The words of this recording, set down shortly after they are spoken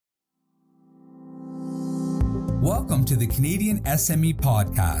Welcome to the Canadian SME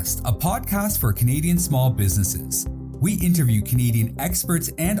Podcast, a podcast for Canadian small businesses. We interview Canadian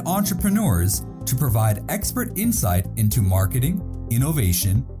experts and entrepreneurs to provide expert insight into marketing,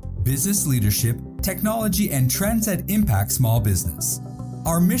 innovation, business leadership, technology, and trends that impact small business.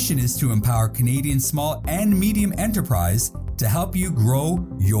 Our mission is to empower Canadian small and medium enterprise to help you grow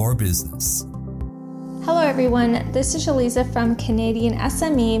your business. Hello everyone, this is Eliza from Canadian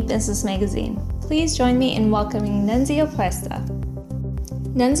SME Business Magazine. Please join me in welcoming Nunzio Presta.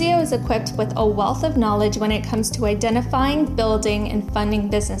 Nunzio is equipped with a wealth of knowledge when it comes to identifying, building, and funding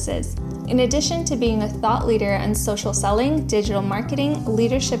businesses. In addition to being a thought leader on social selling, digital marketing,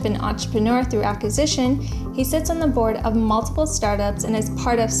 leadership, and entrepreneur through acquisition, he sits on the board of multiple startups and is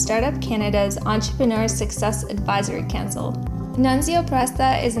part of Startup Canada's Entrepreneur Success Advisory Council. Nunzio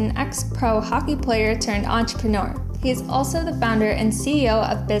Presta is an ex-pro hockey player turned entrepreneur. He is also the founder and CEO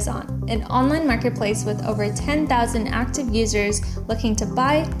of Bizon, an online marketplace with over 10,000 active users looking to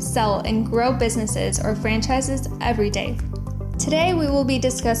buy, sell, and grow businesses or franchises every day. Today, we will be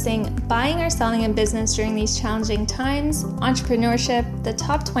discussing buying or selling a business during these challenging times, entrepreneurship, the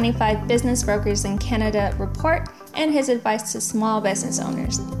top 25 business brokers in Canada report, and his advice to small business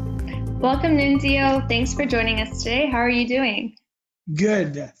owners. Welcome, Nunzio. Thanks for joining us today. How are you doing?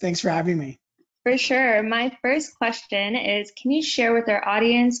 Good. Thanks for having me. For sure. My first question is, can you share with our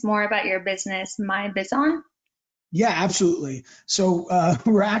audience more about your business, MyBizon? Yeah, absolutely. So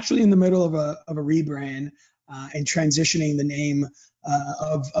we're actually in the middle of a rebrand and transitioning the name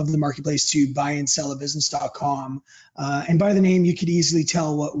of the marketplace to buyandsell.business.com. And by the name, you could easily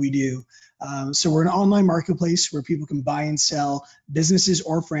tell what we do. So we're an online marketplace where people can buy and sell businesses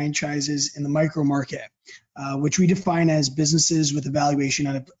or franchises in the micro market, which we define as businesses with a valuation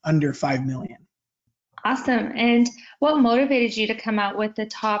of under $5 million. Awesome. And what motivated you to come out with the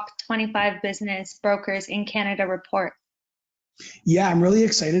top 25 business brokers in Canada report? Yeah, I'm really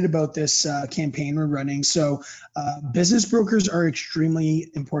excited about this campaign we're running. So business brokers are extremely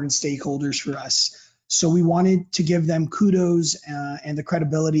important stakeholders for us. So we wanted to give them kudos and the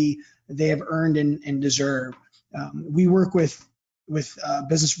credibility they have earned and deserve. We work with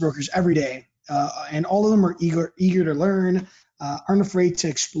business brokers every day, and all of them are eager to learn, aren't afraid to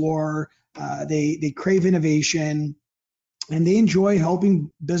explore. They crave innovation, and they enjoy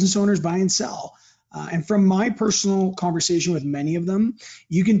helping business owners buy and sell. And from my personal conversation with many of them,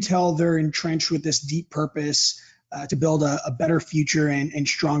 you can tell they're entrenched with this deep purpose to build a better future and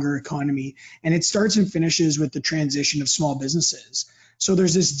stronger economy. And it starts and finishes with the transition of small businesses. So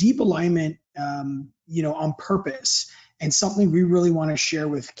there's this deep alignment, on purpose, and something we really want to share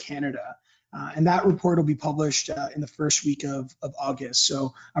with Canada. And that report will be published in the first week of August.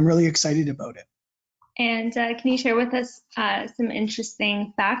 So I'm really excited about it. And can you share with us some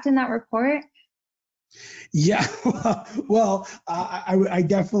interesting fact in that report? Yeah, well, I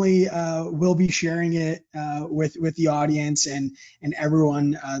definitely will be sharing it with the audience and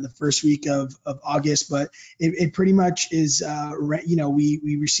everyone the first week of August. But it pretty much is,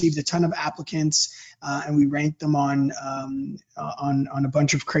 we received a ton of applicants and we ranked them on a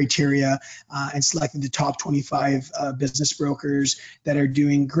bunch of criteria and selected the top 25 business brokers that are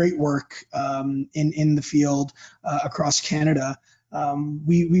doing great work in the field across Canada.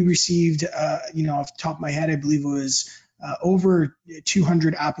 We received, off the top of my head, I believe it was over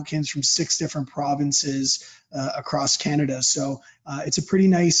 200 applicants from 6 different provinces across Canada. So it's a pretty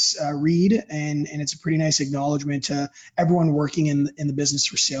nice read, and it's a pretty nice acknowledgement to everyone working in the business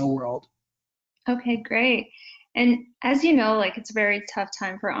for sale world. Okay, great. And as you know, it's a very tough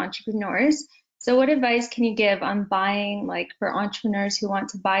time for entrepreneurs. So what advice can you give on buying, for entrepreneurs who want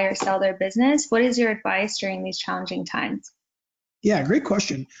to buy or sell their business? What is your advice during these challenging times? Yeah, great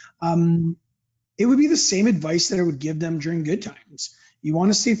question. It would be the same advice that I would give them during good times. You want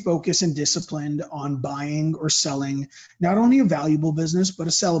to stay focused and disciplined on buying or selling not only a valuable business, but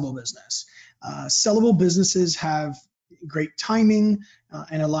a sellable business. Sellable businesses have great timing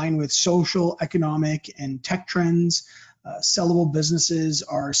and align with social, economic, and tech trends. Sellable businesses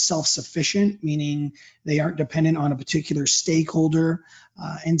are self-sufficient, meaning they aren't dependent on a particular stakeholder.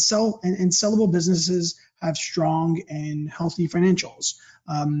 And sellable businesses have strong and healthy financials.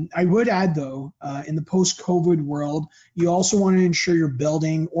 I would add, though, in the post-COVID world, you also want to ensure you're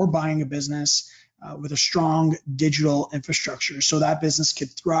building or buying a business with a strong digital infrastructure so that business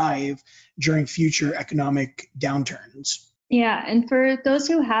could thrive during future economic downturns. Yeah, and for those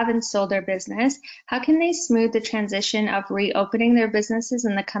who haven't sold their business, how can they smooth the transition of reopening their businesses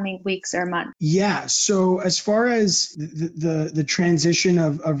in the coming weeks or months? Yeah, so as far as the transition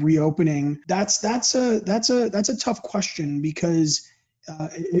of reopening, that's a tough question because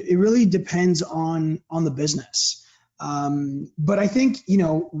it really depends on the business. But I think,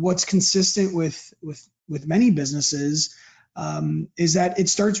 what's consistent with many businesses is that it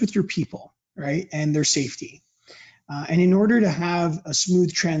starts with your people, right, and their safety. And in order to have a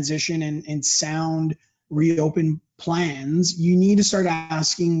smooth transition and sound reopen plans, you need to start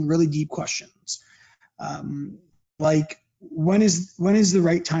asking really deep questions, like when is the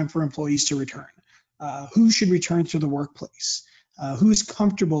right time for employees to return? Who should return to the workplace? Who is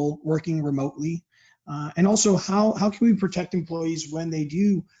comfortable working remotely? And also, how can we protect employees when they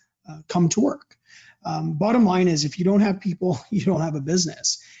do come to work? Bottom line is, if you don't have people, you don't have a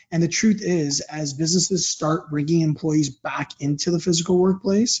business. And the truth is, as businesses start bringing employees back into the physical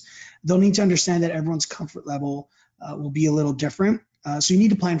workplace, they'll need to understand that everyone's comfort level will be a little different. So you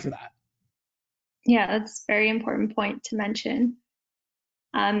need to plan for that. Yeah, that's a very important point to mention.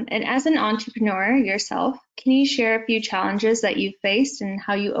 And as an entrepreneur yourself, can you share a few challenges that you've faced and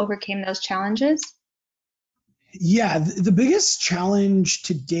how you overcame those challenges? Yeah, the biggest challenge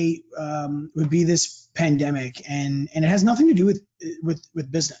to date would be this pandemic, and it has nothing to do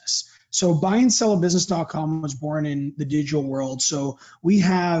with business. So buyandsellabusiness.com was born in the digital world. So we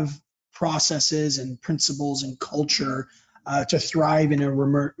have processes and principles and culture to thrive in a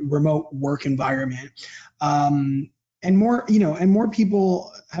remote work environment. And more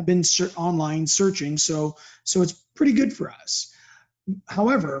people have been online searching. So it's pretty good for us.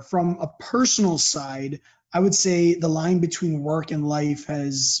 However, from a personal side, I would say the line between work and life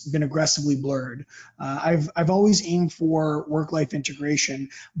has been aggressively blurred. I've always aimed for work-life integration,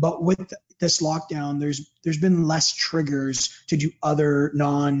 but with this lockdown, there's been less triggers to do other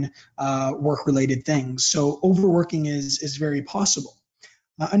non-work-related things. So overworking is very possible.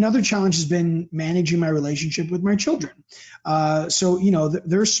 Another challenge has been managing my relationship with my children.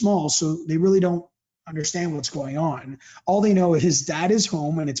 They're small, so they really don't understand what's going on. All they know is dad is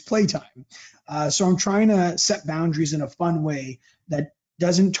home and it's playtime. So I'm trying to set boundaries in a fun way that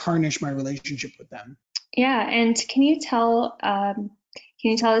doesn't tarnish my relationship with them. Yeah, and can you tell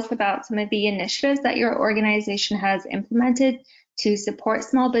us about some of the initiatives that your organization has implemented to support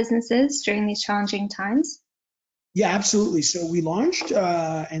small businesses during these challenging times? Yeah, absolutely. So we launched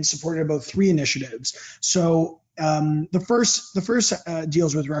and supported about 3 initiatives. So the first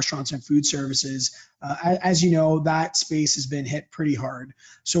deals with restaurants and food services. As you know, that space has been hit pretty hard.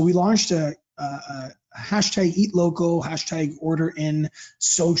 So we launched a hashtag Eat Local, hashtag Order In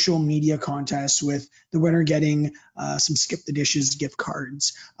social media contest, with the winner getting some Skip the Dishes gift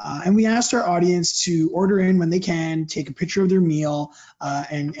cards. And we asked our audience to order in when they can, take a picture of their meal,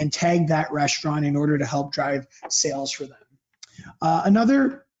 and tag that restaurant in order to help drive sales for them.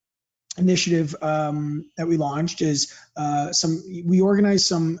 Another initiative that we launched is we organized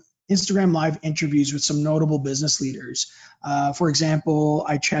some Instagram live interviews with some notable business leaders. For example,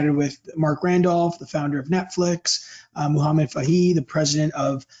 I chatted with Mark Randolph, the founder of Netflix, Muhammad Fahi, the president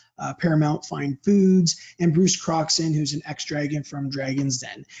of Paramount Fine Foods, and Bruce Croxon, who's an ex-Dragon from Dragon's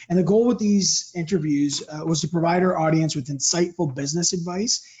Den. And the goal with these interviews was to provide our audience with insightful business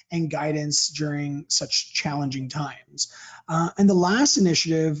advice and guidance during such challenging times. And the last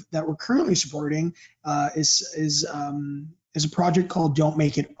initiative that we're currently supporting is a project called Don't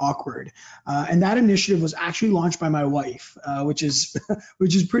Make It Awkward. And that initiative was actually launched by my wife, which is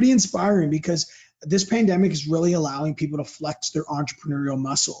pretty inspiring, because this pandemic is really allowing people to flex their entrepreneurial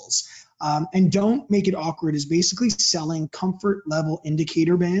muscles. And Don't Make It Awkward is basically selling comfort level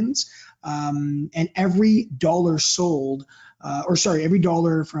indicator bands. And every dollar sold, every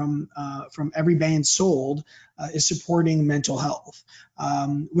dollar from every band sold is supporting mental health,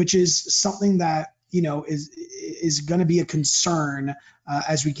 which is something that is going to be a concern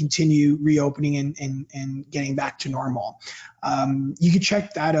as we continue reopening and getting back to normal. You can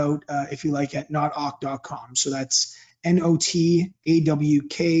check that out if you like at notawk.com. So that's NOTAWK.com.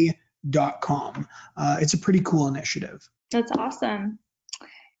 It's a pretty cool initiative. That's awesome.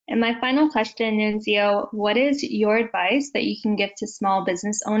 And my final question, Nunzio, what is your advice that you can give to small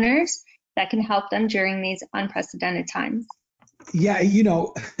business owners that can help them during these unprecedented times? Yeah,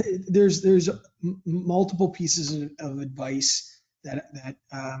 there's multiple pieces of advice that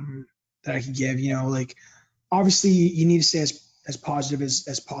I could give. Like, obviously you need to stay as positive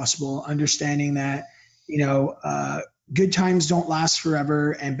as possible, understanding that good times don't last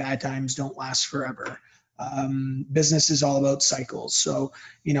forever and bad times don't last forever. Business is all about cycles. So,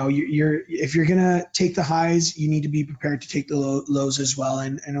 if you're going to take the highs, you need to be prepared to take the lows as well.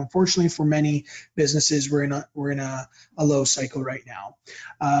 And unfortunately for many businesses, we're in a low cycle right now.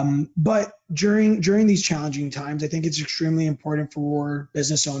 But during these challenging times, I think it's extremely important for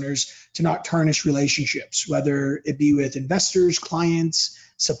business owners to not tarnish relationships, whether it be with investors, clients,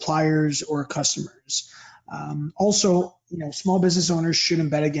 suppliers, or customers. Also, small business owners shouldn't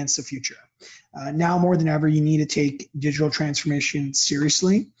bet against the future. Now more than ever, you need to take digital transformation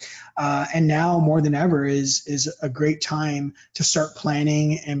seriously. And now more than ever is a great time to start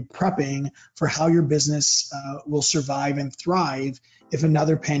planning and prepping for how your business will survive and thrive if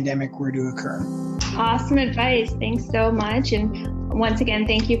another pandemic were to occur. Awesome advice. Thanks so much. And once again,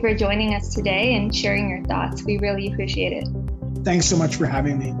 thank you for joining us today and sharing your thoughts. We really appreciate it. Thanks so much for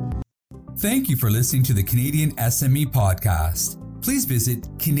having me. Thank you for listening to the Canadian SME Podcast. Please visit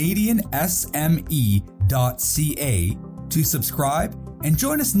canadiansme.ca to subscribe and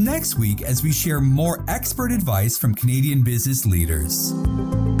join us next week as we share more expert advice from Canadian business leaders.